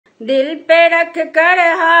दिल पे रख कर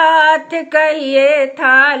हाथ कहिए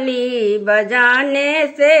थाली बजाने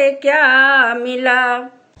से क्या मिला।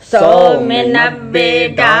 100 में 90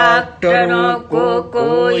 डॉक्टरों को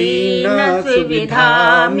कोई न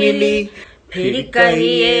सुविधा मिली, फिर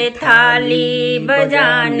कहिए थाली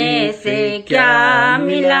बजाने से क्या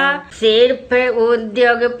मिला। सिर्फ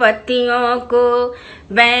उद्योगपतियों को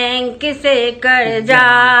बैंक से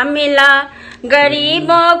कर्जा मिला,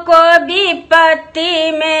 गरीबों को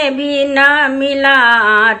विपत्ति में भी न मिला,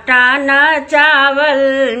 आटा न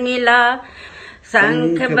चावल मिला।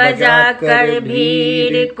 शंख बजाकर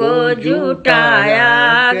भीड़ को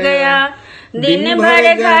जुटाया गया, दिन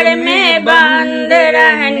भर घर में बंद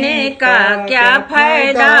रहने का क्या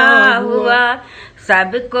फायदा हुआ।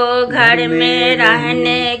 सबको घर में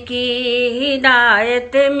रहने की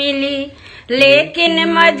हिदायत मिली, लेकिन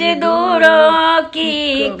मजदूरों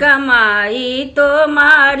की कमाई तो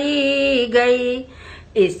मारी गई।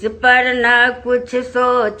 इस पर न कुछ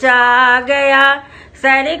सोचा गया,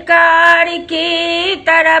 सरकार की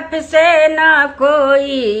तरफ से न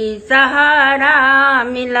कोई सहारा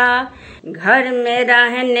मिला। घर में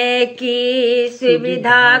रहने की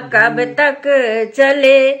सुविधा कब तक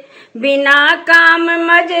चले, बिना काम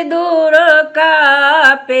मजदूरों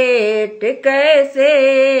का पेट कैसे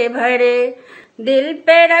भरे। दिल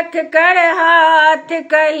पे रख कर हाथ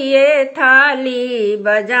कहिए थाली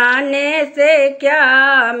बजाने से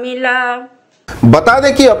क्या मिला। बता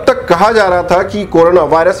दें कि अब तक कहा जा रहा था कि कोरोना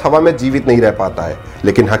वायरस हवा में जीवित नहीं रह पाता है,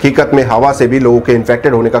 लेकिन हकीकत में हवा से भी लोगों के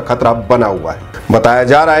इन्फेक्टेड होने का खतरा बना हुआ है। बताया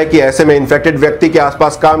जा रहा है कि ऐसे में इन्फेक्टेड व्यक्ति के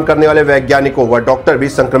आसपास काम करने वाले वैज्ञानिकों व डॉक्टर भी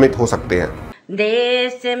संक्रमित हो सकते हैं।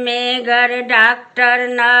 देश में गर डॉक्टर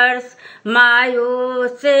नर्स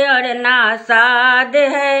मायूस और नासाद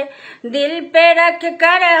है, दिल पे रख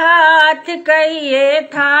कर हाथ कहिए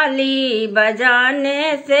थाली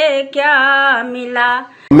बजाने से क्या मिला।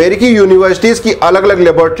 अमेरिकी यूनिवर्सिटीज की अलग अलग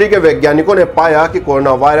लेबोरेटरी के वैज्ञानिकों ने पाया कि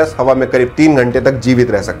कोरोना वायरस हवा में करीब 3 घंटे तक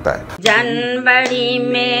जीवित रह सकता है। जनवरी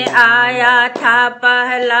में आया था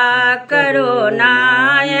पहला कोरोना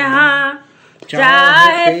यहाँ,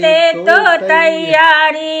 चाहते तो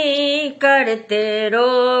तैयारी करते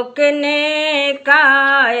रोकने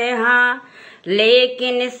का यहाँ,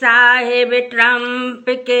 लेकिन साहेब ट्रम्प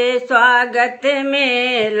के स्वागत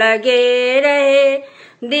में लगे रहे।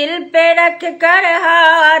 दिल पे रख कर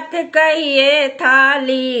हाथ कहिए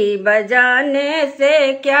थाली बजाने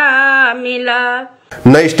से क्या मिला।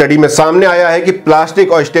 नई स्टडी में सामने आया है कि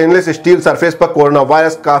प्लास्टिक और स्टेनलेस स्टील सरफेस पर कोरोना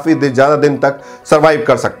वायरस काफी ज्यादा दिन तक सरवाइव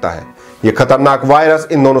कर सकता है। ये खतरनाक वायरस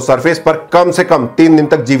इन दोनों सरफेस पर कम से कम 3 दिन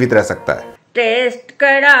तक जीवित रह सकता है। टेस्ट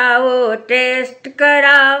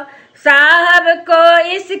कराओ साहब को,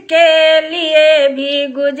 इसके लिए भी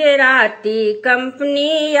गुजराती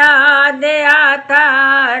कंपनी याद आता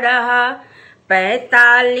रहा।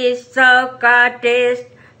 4500 का टेस्ट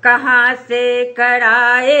कहाँ से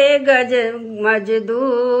कराए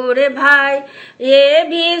मजदूर भाई, ये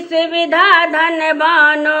भी सुविधा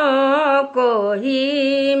धनवानों को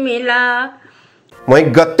ही मिला। वहीं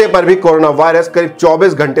गत्ते पर भी कोरोना वायरस करीब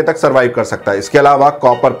 24 घंटे तक सरवाइव कर सकता है। इसके अलावा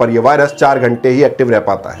कॉपर पर यह वायरस 4 घंटे ही एक्टिव रह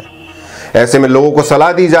पाता है। ऐसे में लोगों को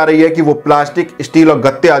सलाह दी जा रही है कि वो प्लास्टिक, स्टील और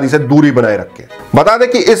गत्ते आदि से दूरी बनाए रखें। बता दें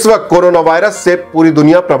कि इस वक्त कोरोना वायरस से पूरी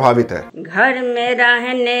दुनिया प्रभावित है। घर में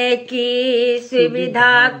रहने की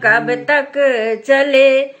सुविधा कब तक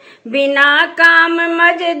चले, बिना काम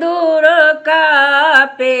मजदूरों का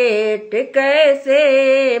पेट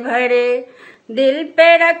कैसे भरे। दिल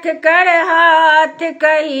पे रख कर हाथ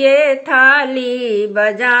कहिए थाली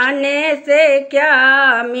बजाने से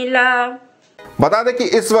क्या मिला। बता दें कि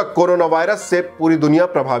इस वक्त कोरोना वायरस से पूरी दुनिया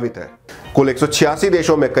प्रभावित है। कुल 186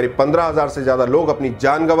 देशों में करीब 15,000 से ज्यादा लोग अपनी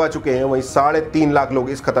जान गंवा चुके हैं। वहीं 3.5 लाख लोग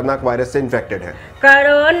इस खतरनाक वायरस से इन्फेक्टेड हैं।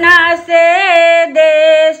 कोरोना से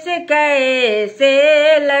देश कैसे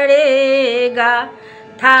लड़ेगा,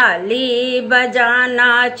 थाली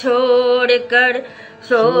बजाना छोड़कर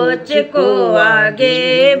सोच को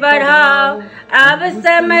आगे बढ़ाओ। अब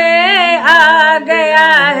समय आ गया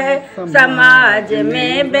है समाज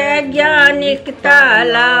में वैज्ञानिकता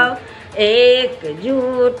लाओ,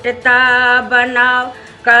 एकजुटता बनाओ,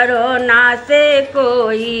 कोरोना से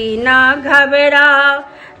कोई ना घबराओ।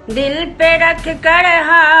 दिल पे रख कर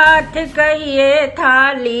हाथ कहिए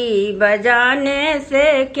थाली बजाने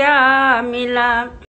से क्या मिला।